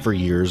 Yeah. Right, for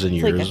years and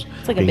years.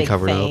 It's like a big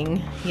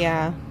thing. Up.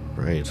 Yeah.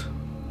 Right.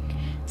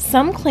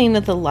 Some claim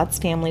that the Lutz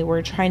family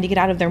were trying to get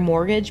out of their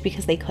mortgage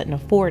because they couldn't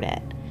afford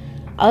it.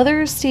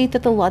 Others state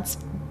that the Lutz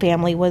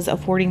family was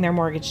affording their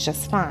mortgage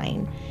just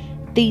fine.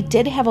 They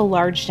did have a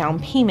large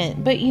down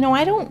payment, but,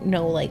 I don't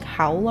know, like,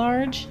 how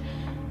large.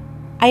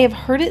 I have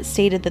heard it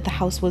stated that the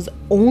house was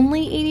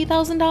only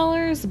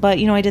 $80,000, but,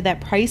 I did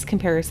that price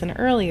comparison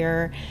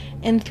earlier,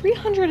 and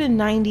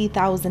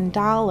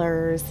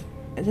 $390,000,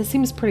 this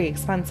seems pretty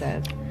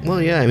expensive.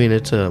 Well, yeah,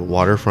 it's a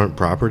waterfront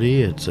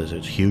property. It's a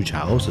huge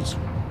house. It's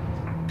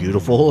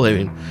beautiful.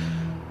 So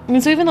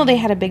even though they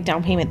had a big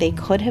down payment, they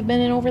could have been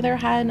in over their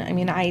head.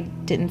 I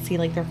didn't see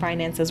like their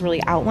finances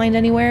really outlined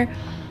anywhere.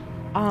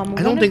 I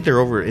don't think they're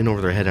over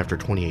their head after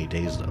 28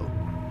 days though.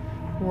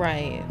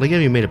 Right. Like, you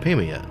haven't even made a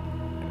payment yet.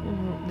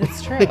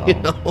 That's true.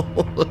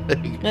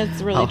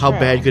 That's really true. How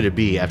bad could it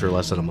be after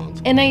less than a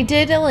month? And I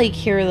did like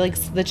hear like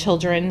the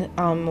children.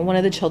 One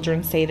of the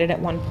children stated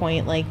at one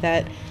point like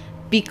that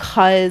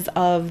because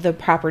of the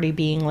property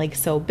being like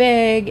so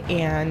big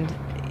and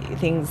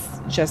things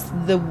just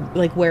the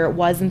like where it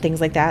was and things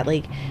like that,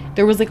 like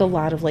there was like a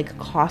lot of like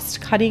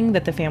cost cutting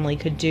that the family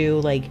could do.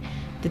 Like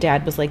the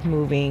dad was like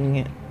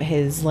moving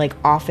his like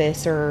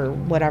office or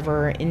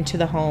whatever into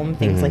the home,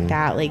 things like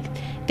that. Like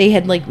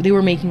they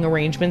were making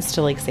arrangements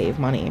to like save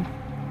money.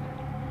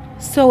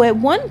 So at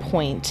one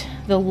point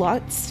the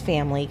Lutz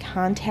family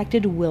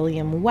contacted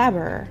William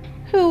Weber,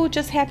 who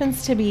just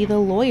happens to be the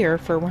lawyer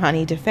for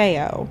Ronnie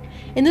DeFeo.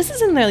 And this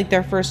is in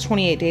their first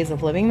 28 days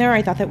of living there.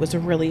 I thought that was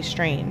really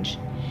strange.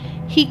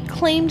 He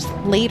claimed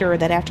later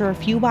that after a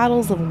few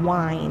bottles of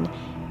wine,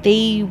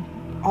 they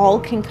all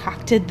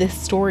concocted this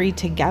story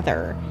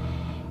together.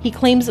 He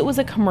claims it was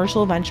a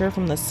commercial venture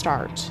from the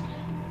start.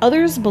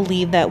 Others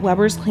believe that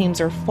Weber's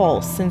claims are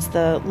false since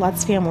the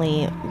Lutz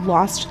family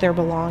lost their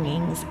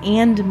belongings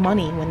and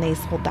money when they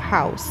sold the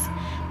house.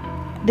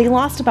 They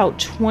lost about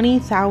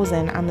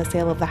 $20,000 on the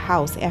sale of the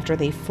house after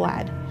they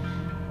fled.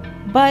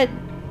 But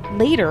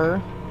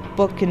later,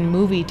 book and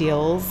movie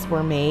deals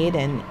were made,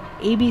 and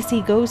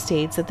ABC Go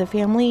states that the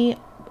family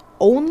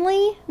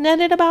only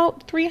netted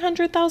about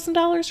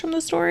 $300,000 from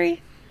the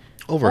story.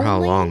 Over how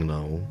long,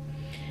 though?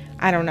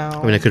 I don't know.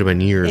 I mean, it could have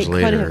been years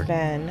later. It could have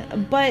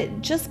been.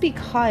 But just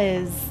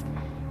because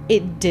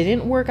it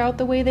didn't work out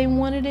the way they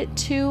wanted it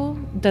to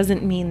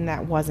doesn't mean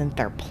that wasn't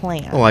their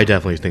plan. Oh, I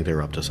definitely think they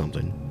were up to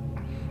something.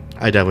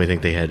 I definitely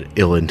think they had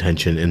ill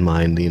intention in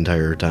mind the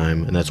entire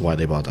time, and that's why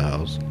they bought the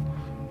house.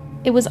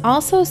 It was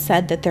also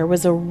said that there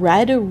was a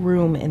red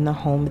room in the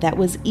home that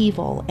was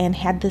evil and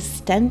had the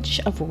stench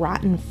of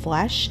rotten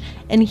flesh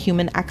and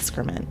human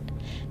excrement.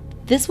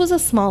 This was a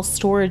small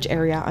storage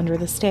area under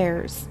the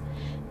stairs.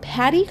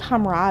 Patty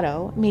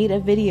Comrado made a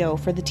video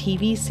for the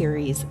TV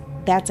series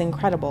That's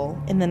Incredible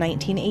in the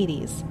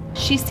 1980s.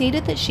 She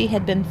stated that she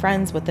had been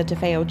friends with the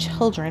DeFeo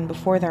children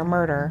before their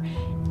murder,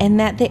 and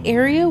that the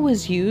area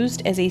was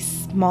used as a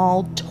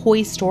small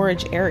toy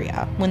storage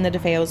area when the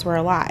DeFeos were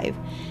alive.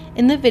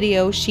 In the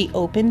video, she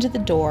opened the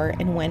door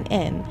and went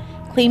in,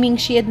 claiming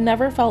she had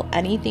never felt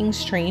anything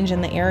strange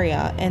in the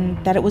area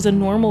and that it was a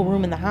normal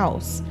room in the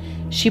house.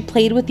 She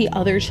played with the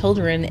other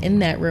children in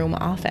that room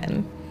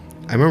often.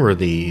 I remember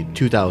the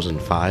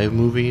 2005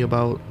 movie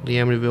about the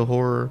Amityville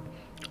Horror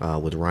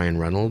with Ryan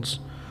Reynolds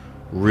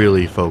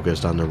really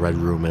focused on the Red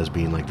Room as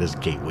being like this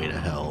gateway to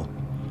hell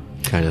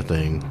kind of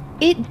thing.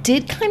 It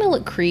did kind of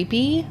look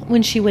creepy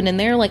when she went in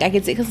there. Like, I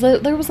could see, because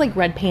there was like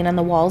red paint on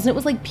the walls and it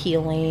was like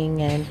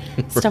peeling and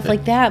stuff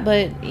like that.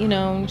 But, you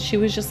know, she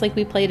was just like,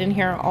 we played in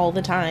here all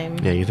the time.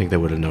 Yeah, you think they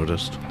would have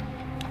noticed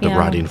the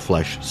rotting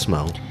flesh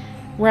smell.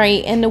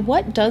 Right. And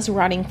what does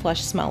rotting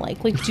flesh smell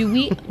like? Like, do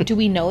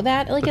we know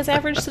that, like, as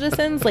average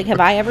citizens? Like,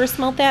 have I ever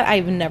smelled that?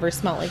 I've never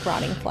smelled like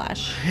rotting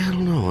flesh. Yeah, I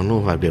don't know. I don't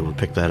know if I'd be able to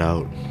pick that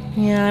out.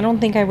 Yeah, I don't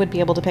think I would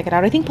be able to pick it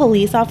out. I think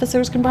police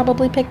officers can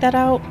probably pick that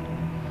out.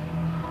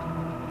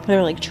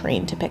 They're like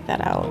trained to pick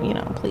that out, you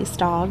know, police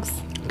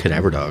dogs.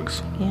 Cadaver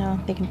dogs. Yeah,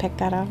 they can pick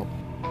that out.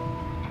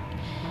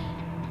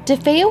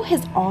 DeFeo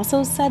has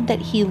also said that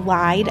he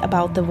lied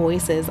about the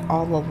voices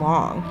all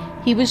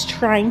along. He was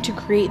trying to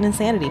create an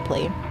insanity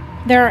plea.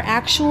 There are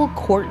actual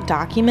court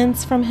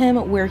documents from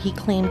him where he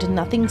claimed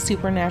nothing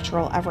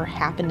supernatural ever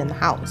happened in the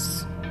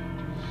house.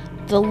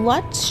 The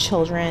Lutz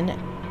children,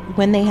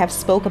 when they have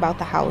spoke about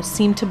the house,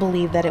 seem to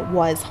believe that it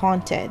was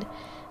haunted,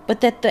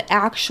 but that the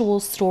actual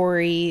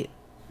story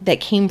that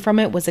came from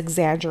it was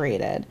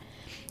exaggerated.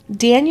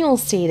 Daniel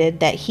stated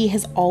that he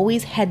has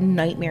always had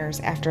nightmares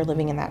after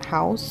living in that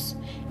house,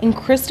 and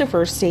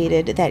Christopher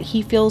stated that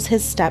he feels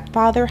his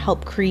stepfather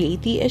helped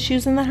create the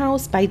issues in the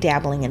house by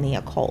dabbling in the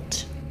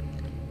occult.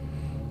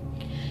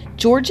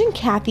 George and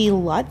Kathy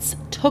Lutz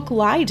took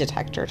lie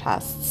detector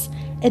tests,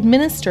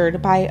 administered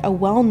by a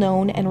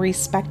well-known and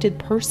respected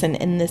person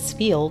in this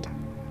field,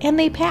 and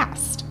they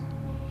passed.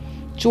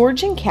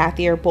 George and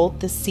Kathy are both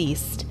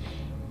deceased,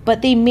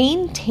 but they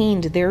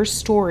maintained their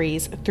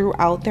stories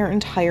throughout their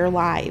entire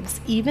lives,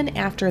 even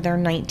after their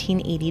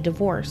 1980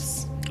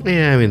 divorce.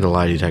 Yeah, I mean, the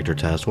lie detector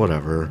test,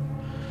 whatever.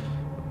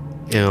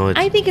 You know,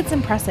 I think it's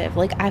impressive.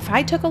 Like, if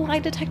I took a lie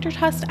detector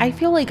test, I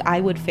feel like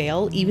I would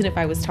fail, even if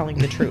I was telling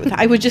the truth.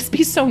 I would just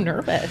be so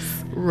nervous.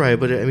 Right,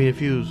 but I mean,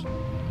 if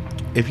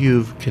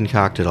you've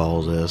concocted all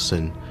of this,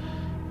 and,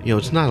 you know,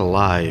 it's not a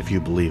lie if you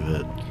believe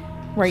it.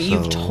 Right, so,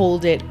 you've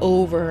told it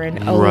over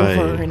and over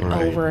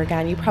over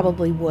again. You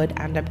probably would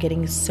end up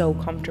getting so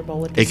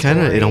comfortable with the story.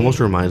 It almost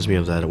reminds me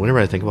of that. Whenever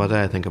I think about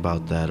that, I think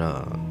about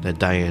that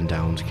Diane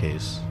Downs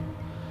case,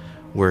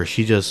 where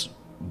she just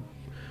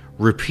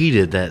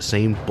repeated that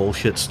same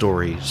bullshit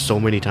story so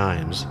many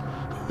times.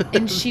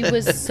 And she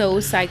was so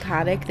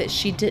psychotic that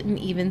she didn't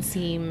even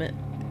seem...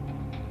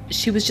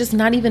 She was just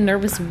not even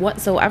nervous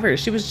whatsoever.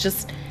 She was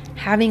just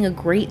having a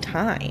great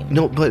time.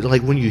 No, but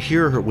like when you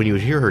hear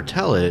her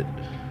tell it,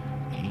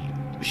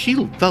 she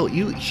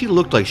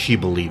looked like she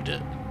believed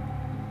it.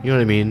 You know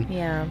what I mean?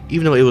 Yeah.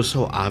 Even though it was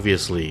so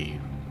obviously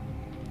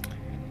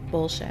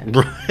bullshit.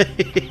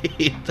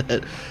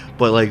 Right.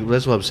 But like,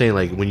 that's what I'm saying.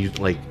 Like, when you,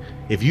 like,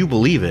 if you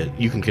believe it,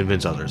 you can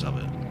convince others of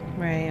it.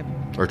 Right.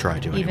 Or try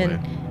to, anyway.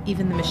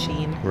 Even the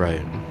machine.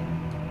 Right.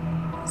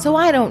 So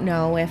I don't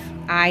know if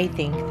I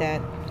think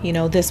that, you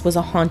know, this was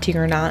a haunting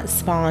or not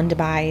spawned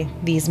by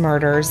these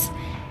murders.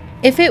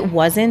 If it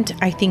wasn't,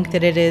 I think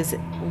that it is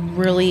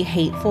really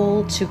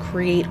hateful to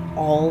create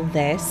all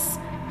this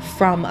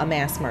from a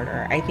mass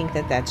murder. I think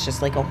that that's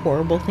just like a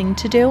horrible thing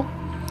to do.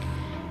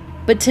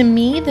 But to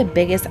me, the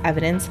biggest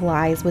evidence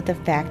lies with the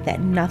fact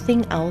that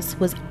nothing else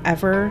was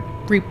ever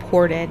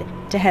reported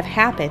to have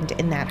happened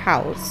in that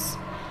house.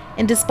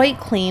 And despite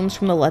claims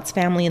from the Lutz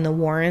family and the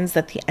Warrens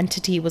that the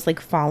entity was like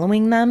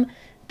following them,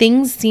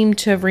 things seem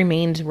to have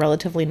remained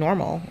relatively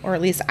normal. Or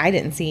at least I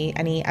didn't see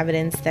any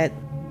evidence that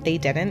they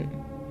didn't.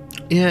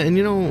 Yeah, and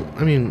you know,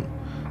 I mean,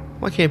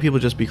 why can't people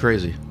just be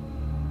crazy?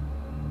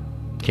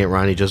 Can't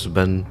Ronnie just have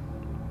been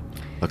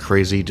a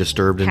crazy,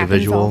 disturbed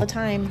individual? Happens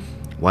all the time.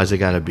 Why's it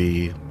gotta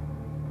be...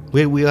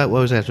 We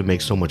always have to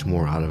make so much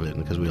more out of it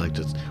because we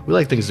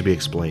like things to be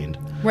explained.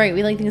 Right,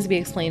 we like things to be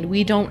explained.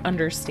 We don't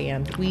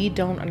understand. We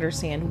don't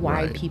understand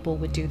why people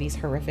would do these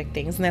horrific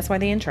things, and that's why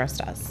they interest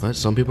us. But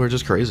some people are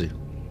just crazy.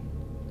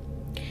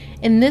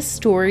 And this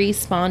story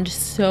spawned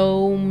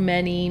so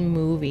many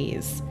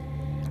movies.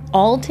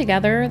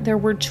 Altogether, there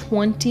were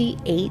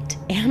 28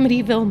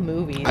 Amityville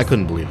movies. I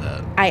couldn't believe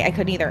that. I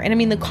couldn't either. And I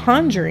mean, the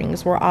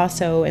Conjurings were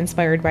also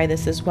inspired by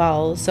this as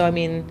well. So, I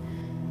mean...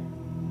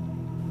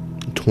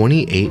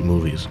 28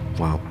 movies.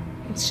 Wow.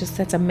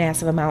 That's a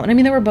massive amount. And I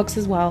mean, there were books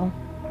as well.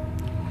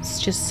 It's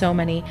just so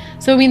many.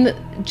 So, I mean,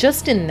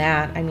 just in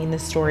that, I mean, the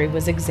story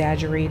was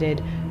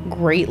exaggerated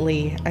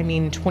greatly. I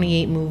mean,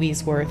 28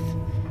 movies worth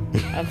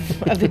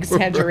of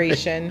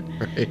exaggeration,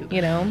 right.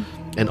 You know?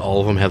 And all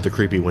of them have the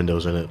creepy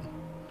windows in it.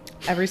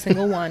 Every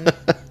single one.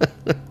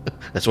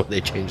 That's why they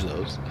changed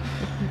those.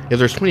 If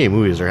there's 28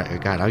 movies,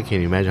 God, I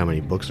can't imagine how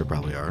many books there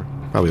probably are.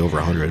 Probably over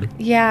 100.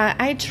 Yeah,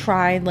 I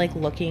tried,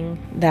 looking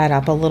that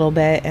up a little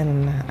bit,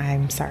 and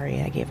I'm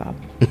sorry, I gave up.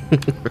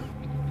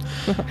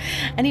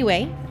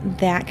 Anyway,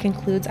 that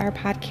concludes our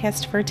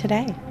podcast for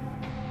today.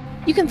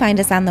 You can find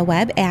us on the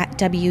web at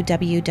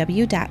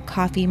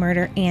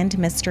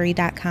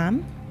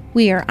www.coffeemurderandmystery.com.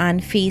 We are on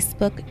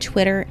Facebook,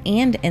 Twitter,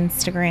 and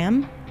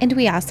Instagram, and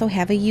we also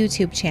have a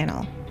YouTube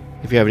channel.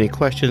 If you have any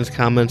questions,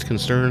 comments,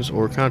 concerns,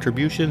 or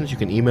contributions, you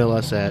can email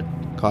us at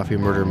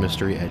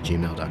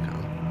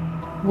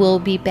coffeemurdermystery@gmail.com. We'll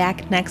be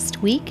back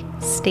next week.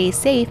 Stay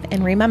safe,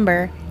 and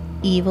remember,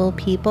 evil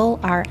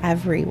people are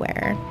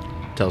everywhere.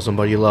 Tell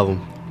somebody you love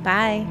them.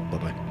 Bye.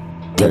 Bye-bye.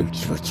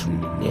 Thanks for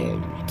tuning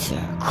in to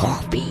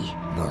Coffee,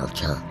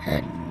 Murder,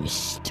 and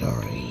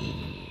Mystery.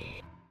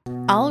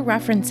 All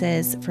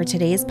references for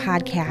today's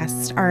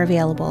podcast are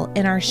available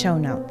in our show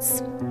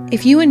notes.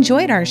 If you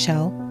enjoyed our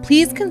show,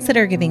 please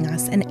consider giving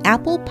us an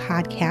Apple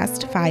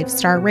Podcast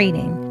 5-star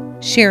rating,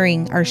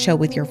 sharing our show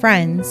with your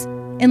friends,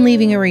 and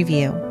leaving a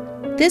review.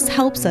 This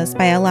helps us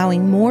by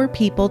allowing more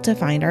people to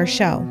find our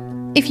show.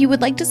 If you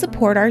would like to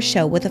support our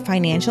show with a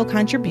financial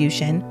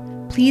contribution,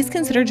 please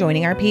consider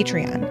joining our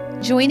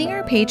Patreon. Joining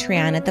our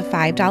Patreon at the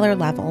 $5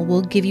 level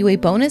will give you a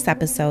bonus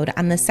episode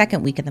on the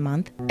second week of the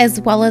month,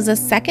 as well as a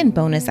second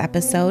bonus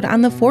episode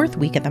on the fourth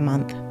week of the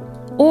month.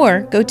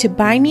 Or go to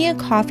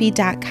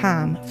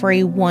buymeacoffee.com for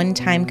a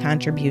one-time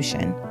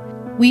contribution.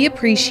 We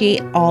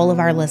appreciate all of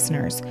our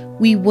listeners.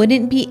 We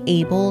wouldn't be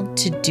able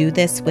to do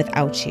this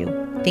without you.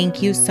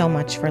 Thank you so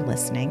much for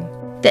listening.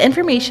 The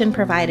information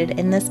provided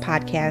in this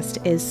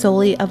podcast is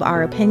solely of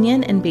our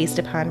opinion and based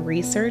upon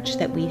research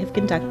that we have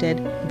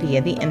conducted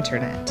via the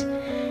internet.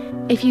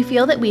 If you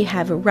feel that we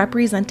have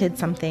represented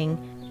something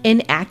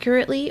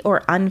inaccurately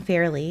or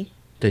unfairly,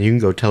 then you can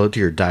go tell it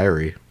to your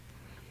diary.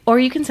 Or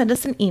you can send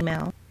us an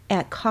email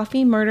at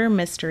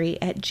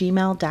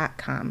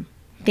coffeemurdermystery@gmail.com.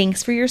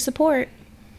 Thanks for your support.